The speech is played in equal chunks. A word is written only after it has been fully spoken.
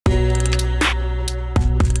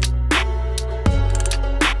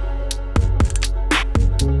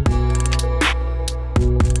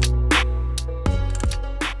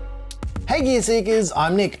gear seekers,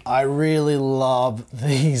 I'm Nick. I really love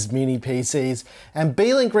these mini PCs, and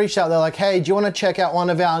Beelink reached out. They're like, hey, do you want to check out one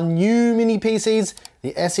of our new mini PCs,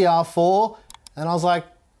 the SER4? And I was like,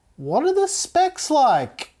 what are the specs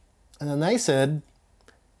like? And then they said,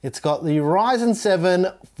 it's got the Ryzen 7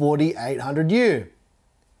 4800U.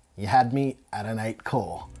 You had me at an 8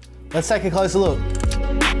 core. Let's take a closer look.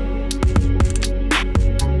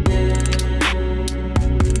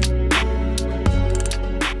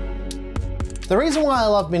 The reason why I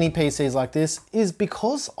love mini PCs like this is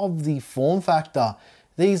because of the form factor.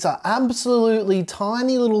 These are absolutely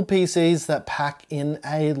tiny little PCs that pack in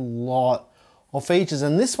a lot of features,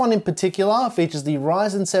 and this one in particular features the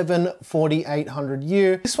Ryzen 7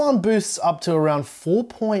 4800U. This one boosts up to around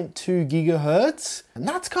 4.2 gigahertz, and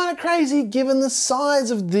that's kind of crazy given the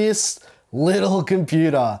size of this little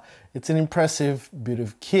computer. It's an impressive bit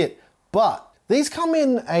of kit, but these come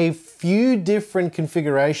in a few different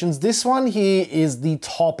configurations. This one here is the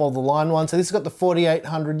top of the line one. So this has got the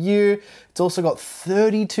 4800U. It's also got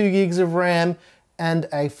 32 gigs of RAM and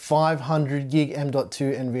a 500 gig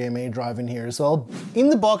M.2 NVMe drive in here as well. In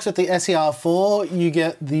the box with the SER4, you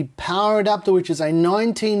get the power adapter, which is a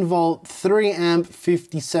 19 volt, 3 amp,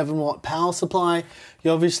 57 watt power supply.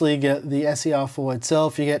 You obviously get the SER4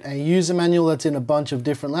 itself. You get a user manual that's in a bunch of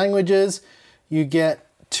different languages. You get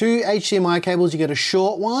 2 HDMI cables. You get a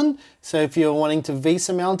short one, so if you're wanting to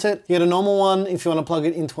VESA mount it. You get a normal one if you want to plug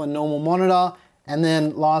it into a normal monitor. And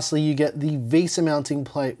then lastly, you get the VESA mounting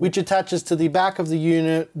plate, which attaches to the back of the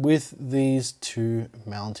unit with these 2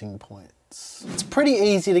 mounting points. It's pretty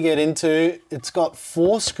easy to get into. It's got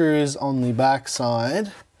 4 screws on the back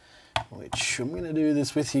side, which I'm gonna do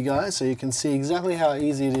this with you guys so you can see exactly how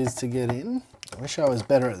easy it is to get in. I wish I was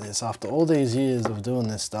better at this. After all these years of doing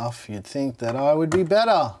this stuff, you'd think that I would be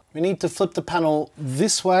better. We need to flip the panel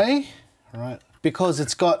this way, right? Because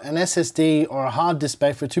it's got an SSD or a hard disk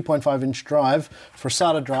bay for a 2.5 inch drive for a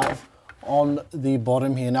SATA drive on the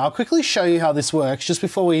bottom here. Now I'll quickly show you how this works just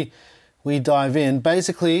before we dive in.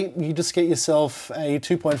 Basically, you just get yourself a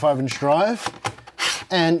 2.5 inch drive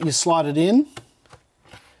and you slide it in.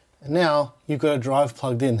 And now you've got a drive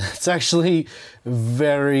plugged in. It's actually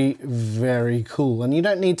very, very cool. And you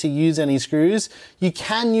don't need to use any screws. You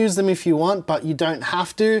can use them if you want, but you don't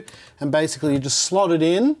have to. And basically you just slot it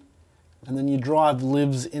in and then your drive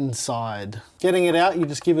lives inside. Getting it out, you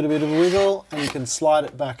just give it a bit of a wiggle and you can slide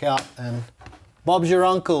it back out and Bob's your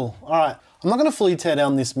uncle. All right. I'm not gonna fully tear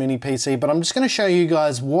down this mini PC, but I'm just gonna show you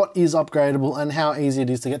guys what is upgradable and how easy it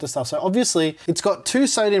is to get to stuff. So obviously, it's got 2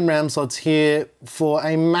 SODIMM RAM slots here for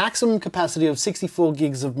a maximum capacity of 64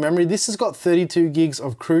 gigs of memory. This has got 32 gigs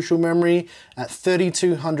of crucial memory at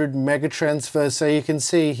 3200 mega transfer. So you can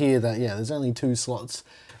see here that, yeah, there's only 2 slots.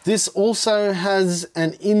 This also has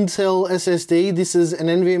an Intel SSD. This is an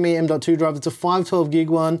NVMe M.2 drive. It's a 512 gig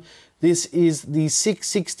one. This is the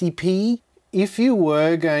 660p. If you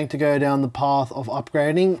were going to go down the path of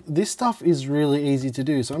upgrading, this stuff is really easy to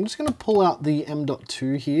do. So I'm just gonna pull out the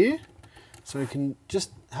M.2 here so we can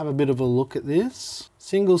just have a bit of a look at this.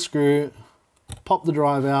 Single screw, pop the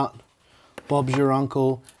drive out, Bob's your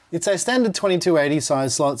uncle. It's a standard 2280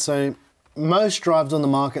 size slot, so most drives on the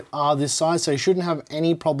market are this size, so you shouldn't have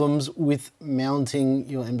any problems with mounting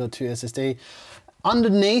your M.2 SSD.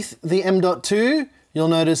 Underneath the M.2, you'll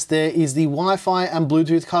notice there is the Wi-Fi and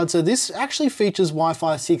Bluetooth card. So this actually features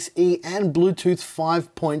Wi-Fi 6E and Bluetooth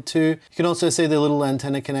 5.2. You can also see the little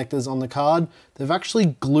antenna connectors on the card. They've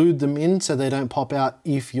actually glued them in so they don't pop out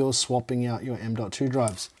if you're swapping out your M.2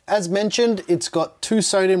 drives. As mentioned, it's got 2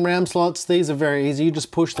 SODIMM RAM slots. These are very easy. You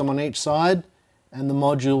just push them on each side and the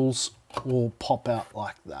modules will pop out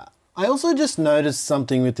like that. I also just noticed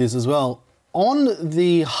something with this as well. On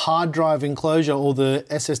the hard drive enclosure or the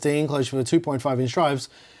SSD enclosure for the 2.5 inch drives,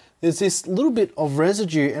 there's this little bit of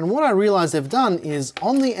residue. And what I realized they've done is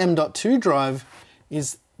on the M.2 drive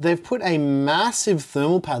is they've put a massive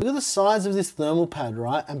thermal pad. Look at the size of this thermal pad,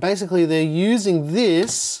 right? And basically they're using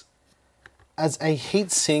this as a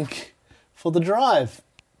heat sink for the drive.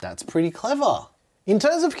 That's pretty clever. In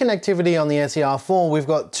terms of connectivity on the SER4, we've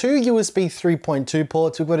got 2 USB 3.2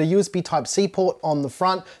 ports. We've got a USB Type-C port on the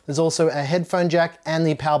front. There's also a headphone jack and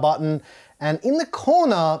the power button. And in the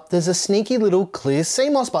corner, there's a sneaky little clear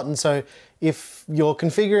CMOS button. So if you're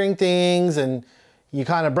configuring things and you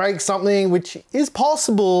kind of break something, which is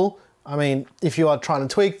possible, I mean, if you are trying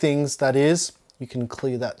to tweak things, that is, you can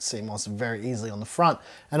clear that CMOS very easily on the front.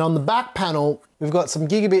 And on the back panel, we've got some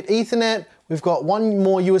gigabit Ethernet. We've got 1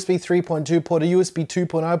 more USB 3.2 port, a USB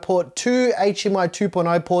 2.0 port, 2 HDMI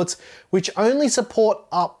 2.0 ports, which only support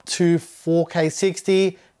up to 4K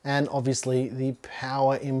 60 and obviously the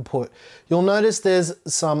power input. You'll notice there's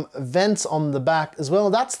some vents on the back as well.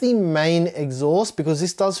 That's the main exhaust, because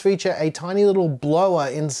this does feature a tiny little blower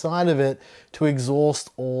inside of it to exhaust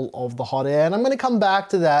all of the hot air. And I'm gonna come back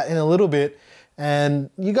to that in a little bit, and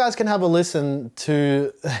you guys can have a listen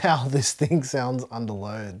to how this thing sounds under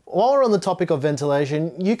load. While we're on the topic of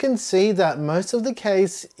ventilation, you can see that most of the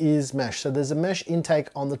case is mesh. So there's a mesh intake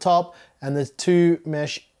on the top, and there's 2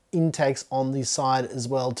 mesh intakes on the side as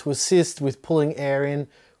well to assist with pulling air in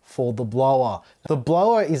for the blower. The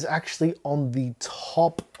blower is actually on the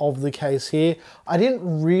top of the case here. I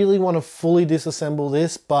didn't really want to fully disassemble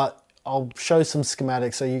this, but I'll show some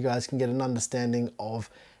schematics so you guys can get an understanding of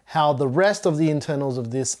how the rest of the internals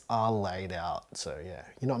of this are laid out. So yeah,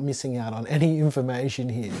 you're not missing out on any information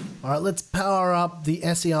here. All right, let's power up the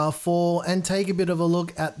SER4 and take a bit of a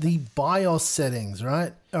look at the BIOS settings,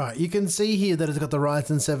 right? All right, you can see here that it's got the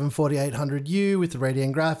Ryzen 7 4800U with the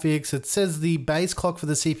Radeon graphics. It says the base clock for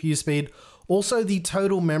the CPU speed, also the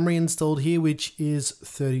total memory installed here, which is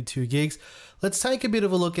 32 gigs. Let's take a bit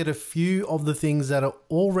of a look at a few of the things that are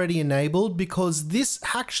already enabled, because this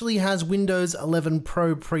actually has Windows 11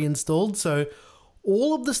 Pro pre-installed. So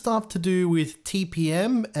all of the stuff to do with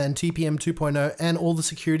TPM and TPM 2.0 and all the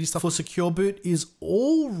security stuff for Secure Boot is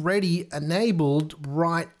already enabled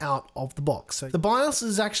right out of the box. So the BIOS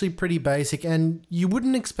is actually pretty basic, and you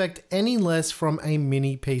wouldn't expect any less from a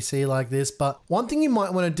mini PC like this. But one thing you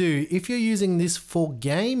might want to do if you're using this for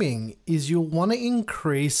gaming is you'll want to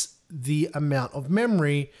increase the amount of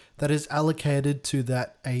memory that is allocated to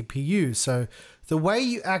that APU. So the way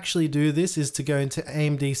you actually do this is to go into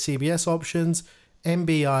AMD CBS options,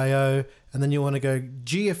 MBIO, and then you want to go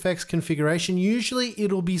GFX configuration. Usually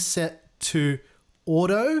it'll be set to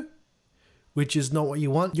auto, which is not what you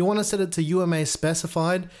want. You want to set it to UMA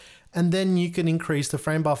specified, and then you can increase the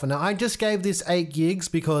frame buffer. Now I just gave this 8 gigs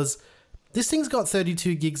because this thing's got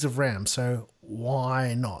 32 gigs of RAM, so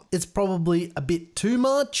why not? It's probably a bit too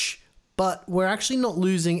much, but we're actually not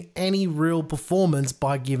losing any real performance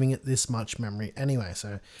by giving it this much memory anyway.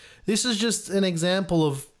 So this is just an example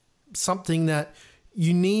of something that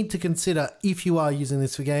you need to consider if you are using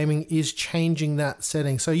this for gaming, is changing that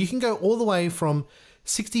setting. So you can go all the way from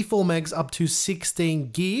 64 megs up to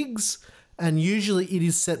 16 gigs, and usually it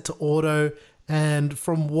is set to auto. And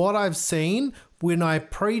from what I've seen, when I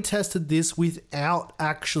pre-tested this without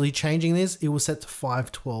actually changing this, it was set to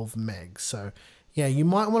 512 megs. So yeah, you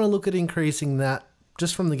might want to look at increasing that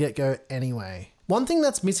just from the get-go anyway. One thing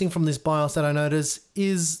that's missing from this BIOS that I notice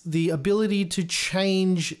is the ability to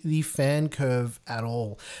change the fan curve at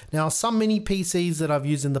all. Now, some mini PCs that I've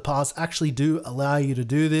used in the past actually do allow you to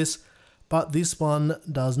do this, but this one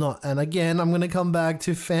does not. And again, I'm going to come back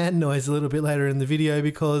to fan noise a little bit later in the video,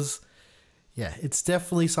 because yeah, it's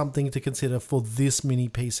definitely something to consider for this mini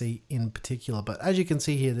PC in particular. But as you can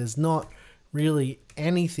see here, there's not really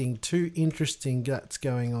anything too interesting that's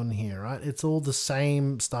going on here, right? It's all the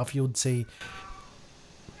same stuff you would see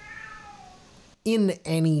in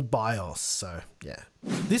any BIOS. So yeah,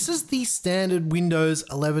 this is the standard Windows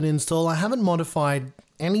 11 install. I haven't modified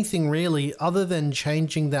anything really other than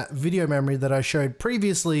changing that video memory that I showed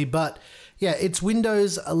previously, but yeah, it's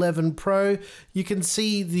Windows 11 Pro. You can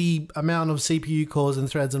see the amount of CPU cores and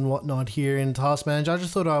threads and whatnot here in Task Manager. I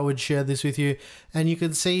just thought I would share this with you, and you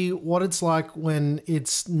can see what it's like when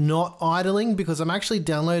it's not idling, because I'm actually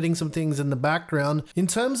downloading some things in the background. In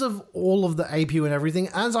terms of all of the APU and everything,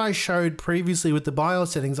 as I showed previously with the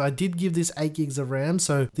BIOS settings, I did give this 8 gigs of RAM.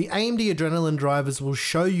 So the AMD Adrenalin drivers will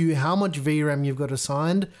show you how much VRAM you've got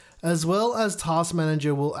assigned, as well as Task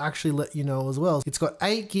Manager will actually let you know as well. It's got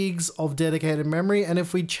 8 gigs of dedicated memory, and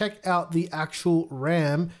if we check out the actual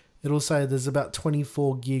RAM, it'll say there's about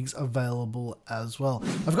 24 gigs available as well.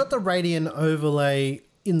 I've got the Radeon overlay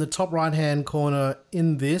in the top right hand corner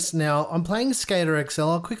in this. Now I'm playing Skater XL.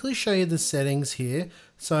 I'll quickly show you the settings here.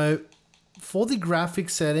 So for the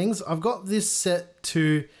graphics settings, I've got this set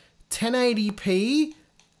to 1080p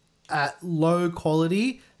at low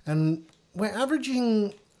quality, and we're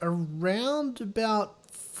averaging around about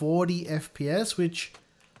 40 FPS, which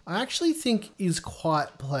I actually think is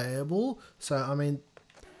quite playable. So, I mean,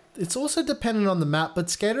 it's also dependent on the map, but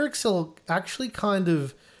Skater XL actually kind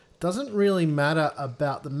of doesn't really matter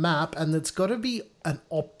about the map, and it's got to be an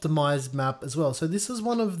optimized map as well. So this is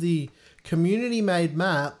one of the community-made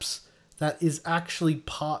maps that is actually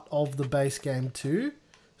part of the base game too.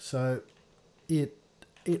 So it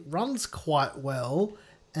runs quite well,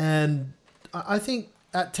 and I think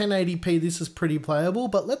at 1080p, this is pretty playable,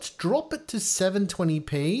 but let's drop it to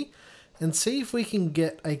 720p and see if we can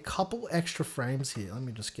get a couple extra frames here. Let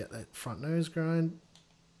me just get that front nose grind.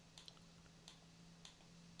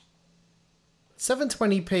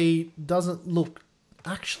 720p doesn't look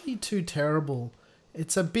actually too terrible.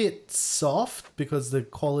 It's a bit soft because the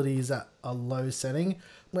quality is at a low setting.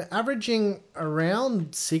 We're averaging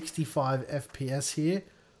around 65 FPS here.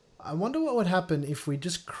 I wonder what would happen if we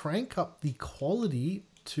just crank up the quality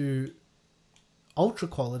to ultra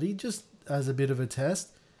quality, just as a bit of a test.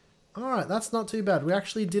 All right, that's not too bad. We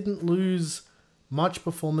actually didn't lose much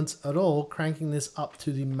performance at all cranking this up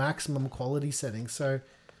to the maximum quality setting. So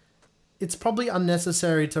it's probably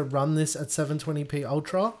unnecessary to run this at 720p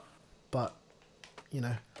ultra, but you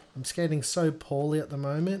know, I'm skating so poorly at the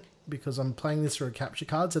moment because I'm playing this through a capture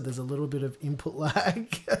card, so there's a little bit of input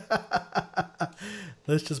lag.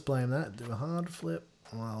 Let's just blame that. Do a hard flip.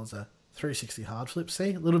 Well, it's a 360 hard flip.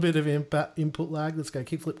 See, a little bit of input lag. Let's go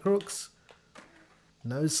kickflip crooks.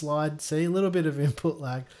 Nose slide. See, a little bit of input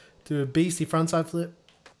lag. Do a beastie frontside flip.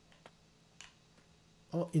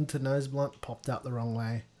 Oh, into nose blunt. Popped out the wrong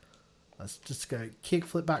way. Let's just go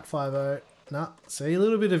kickflip back 5-0. Nah, see, a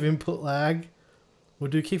little bit of input lag.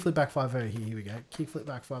 We'll do kickflip back 5-0 here. Here we go. Kickflip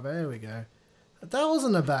back 5-0. There we go. That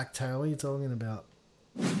wasn't a back tail. What are you talking about?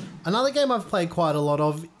 Another game I've played quite a lot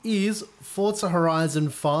of is Forza Horizon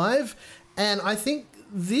 5. And I think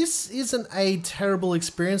this isn't a terrible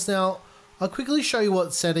experience. Now, I'll quickly show you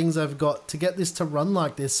what settings I've got to get this to run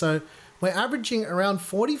like this. So we're averaging around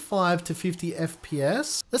 45 to 50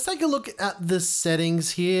 FPS. Let's take a look at the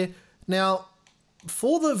settings here. Now,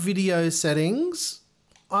 for the video settings,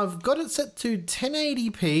 I've got it set to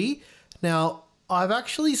 1080p. Now, I've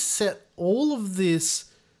actually set all of this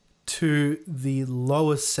to the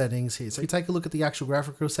lowest settings here. So if you take a look at the actual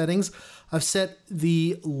graphical settings, I've set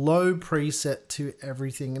the low preset to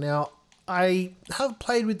everything. Now, I have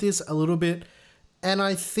played with this a little bit, and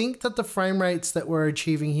I think that the frame rates that we're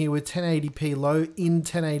achieving here with 1080p low in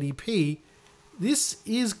 1080p, this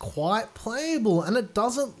is quite playable, and it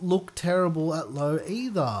doesn't look terrible at low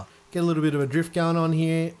either. Get a little bit of a drift going on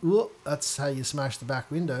here. Ooh, that's how you smash the back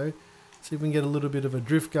window. See if we can get a little bit of a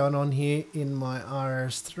drift going on here in my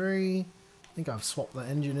RS3. I think I've swapped the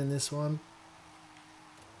engine in this one.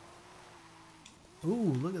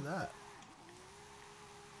 Ooh, look at that.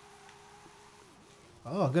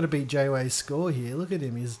 Oh, I've got to beat J-Way's score here. Look at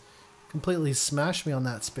him. He's completely smashed me on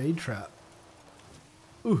that speed trap.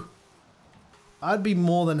 Ooh. I'd be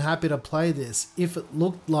more than happy to play this if it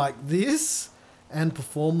looked like this and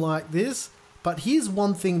performed like this. But here's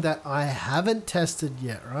one thing that I haven't tested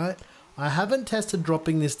yet, right? I haven't tested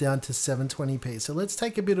dropping this down to 720p. So let's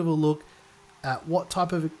take a bit of a look at what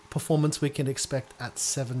type of performance we can expect at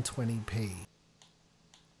 720p.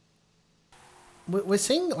 We're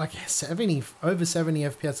seeing like over 70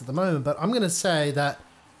 FPS at the moment, but I'm going to say that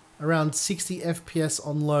around 60 FPS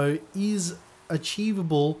on low is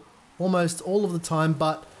achievable almost all of the time,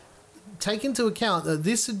 but take into account that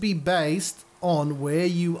this would be based on where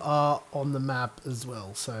you are on the map as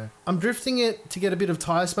well. So I'm drifting it to get a bit of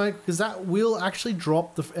tire smoke because that will actually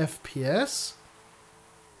drop the FPS.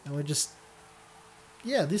 And we're just,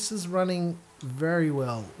 yeah, this is running very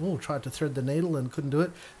well. Oh, tried to thread the needle and couldn't do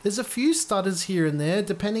it. There's a few stutters here and there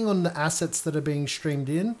depending on the assets that are being streamed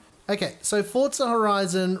in. Okay, so Forza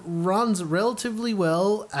Horizon runs relatively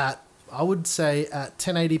well at, I would say, at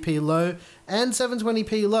 1080p low and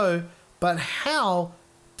 720p low, but how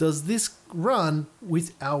does this run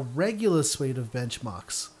with our regular suite of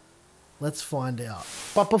benchmarks? Let's find out.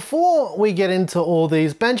 But before we get into all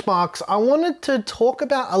these benchmarks, I wanted to talk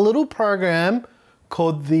about a little program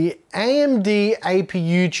called the AMD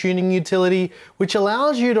GPU Tuning Utility, which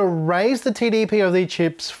allows you to raise the TDP of these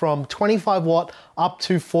chips from 25 watt up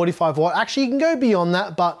to 45 watt. Actually, you can go beyond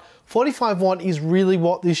that, but 45 watt is really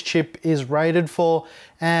what this chip is rated for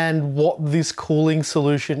and what this cooling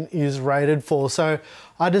solution is rated for. So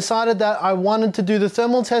I decided that I wanted to do the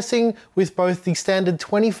thermal testing with both the standard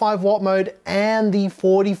 25 watt mode and the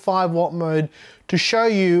 45 watt mode to show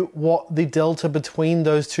you what the delta between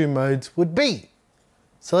those two modes would be.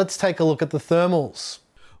 So let's take a look at the thermals.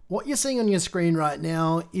 What you're seeing on your screen right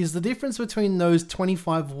now is the difference between those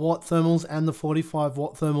 25 watt thermals and the 45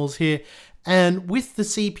 watt thermals here. And with the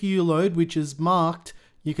CPU load, which is marked,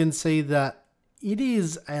 you can see that it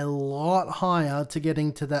is a lot higher to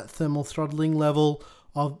getting to that thermal throttling level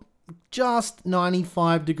of just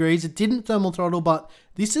 95 degrees. It didn't thermal throttle, but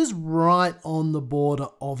this is right on the border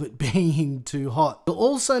of it being too hot. You'll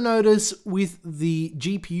also notice with the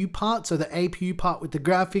GPU part, so the APU part with the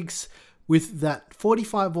graphics, with that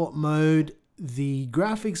 45 watt mode, the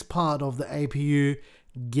graphics part of the APU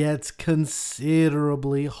gets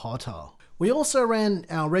considerably hotter. We also ran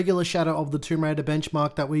our regular Shadow of the Tomb Raider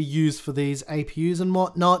benchmark that we use for these APUs and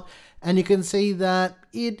whatnot, and you can see that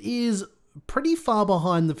it is pretty far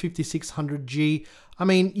behind the 5600G. I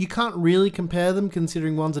mean, you can't really compare them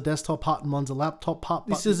considering one's a desktop part and one's a laptop part.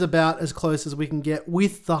 This is about as close as we can get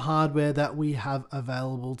with the hardware that we have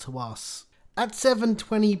available to us. At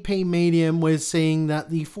 720p medium, we're seeing that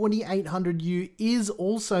the 4800U is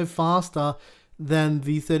also faster than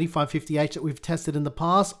the 3550H that we've tested in the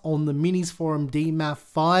past on the Minis Forum DMAF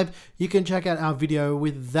 5. You can check out our video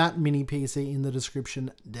with that mini PC in the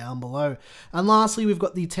description down below. And lastly, we've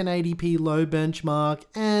got the 1080p low benchmark,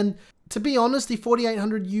 and to be honest, the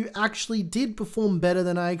 4800U actually did perform better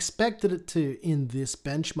than I expected it to in this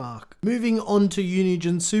benchmark. Moving on to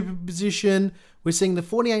Unigine superposition, we're seeing the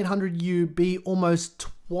 4800U be almost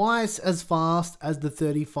twice as fast as the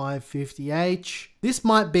 3550H. This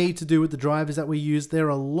might be to do with the drivers that we use. They're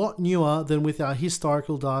a lot newer than with our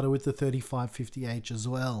historical data with the 3550H as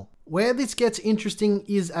well. Where this gets interesting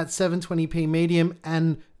is at 720p medium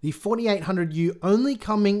and the 4800U only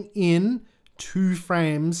coming in 2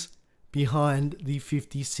 frames behind the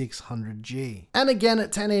 5600G. And again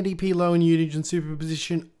at 1080p low and Unigine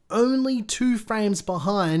superposition, only 2 frames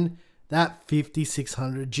behind that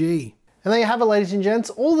 5600G. And there you have it, ladies and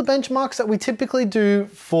gents, all the benchmarks that we typically do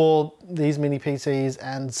for these mini PCs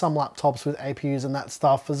and some laptops with APUs and that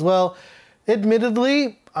stuff as well.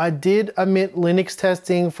 Admittedly, I did omit Linux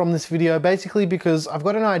testing from this video basically because I've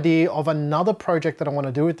got an idea of another project that I want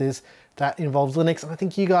to do with this that involves Linux, and I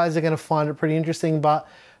think you guys are going to find it pretty interesting, but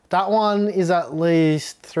that one is at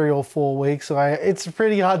least 3 or 4 weeks away. It's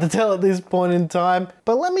pretty hard to tell at this point in time.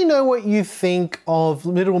 But let me know what you think of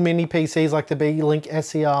little mini PCs like the Beelink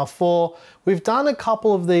SER4. We've done a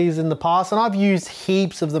couple of these in the past, and I've used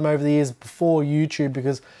heaps of them over the years before YouTube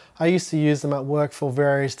because I used to use them at work for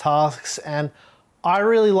various tasks, and I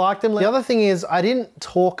really liked them. The other thing is I didn't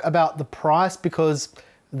talk about the price because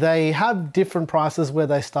they have different prices where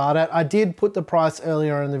they start at. I did put the price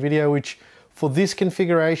earlier in the video, which for this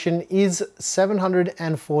configuration is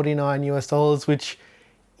 $749 US, which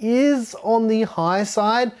is on the high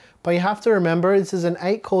side, but you have to remember this is an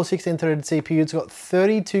 8-core 16-threaded CPU. It's got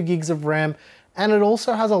 32 gigs of RAM, and it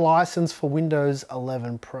also has a license for Windows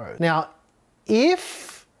 11 Pro. Now,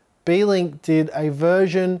 if Beelink did a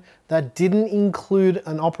version that didn't include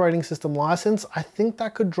an operating system license, I think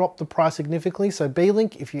that could drop the price significantly. So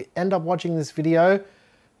Beelink, if you end up watching this video,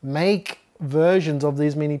 make versions of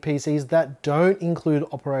these mini PCs that don't include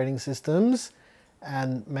operating systems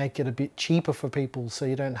and make it a bit cheaper for people so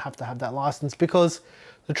you don't have to have that license, because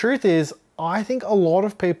the truth is I think a lot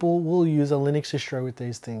of people will use a Linux distro with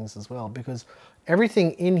these things as well, because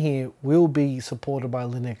everything in here will be supported by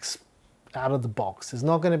Linux out of the box. There's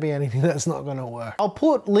not going to be anything that's not going to work. I'll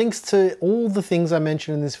put links to all the things I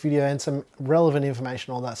mentioned in this video and some relevant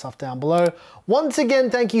information, all that stuff down below. Once again,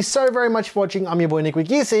 thank you so very much for watching. I'm your boy Nick with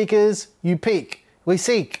Gear Seekers. You peek, we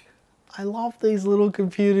seek. I love these little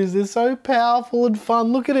computers. They're so powerful and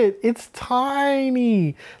fun. Look at it. It's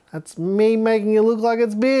tiny. That's me making it look like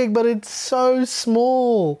it's big, but it's so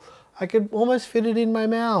small. I could almost fit it in my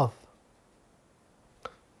mouth.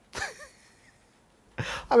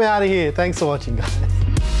 I'm out of here. Thanks for watching, guys.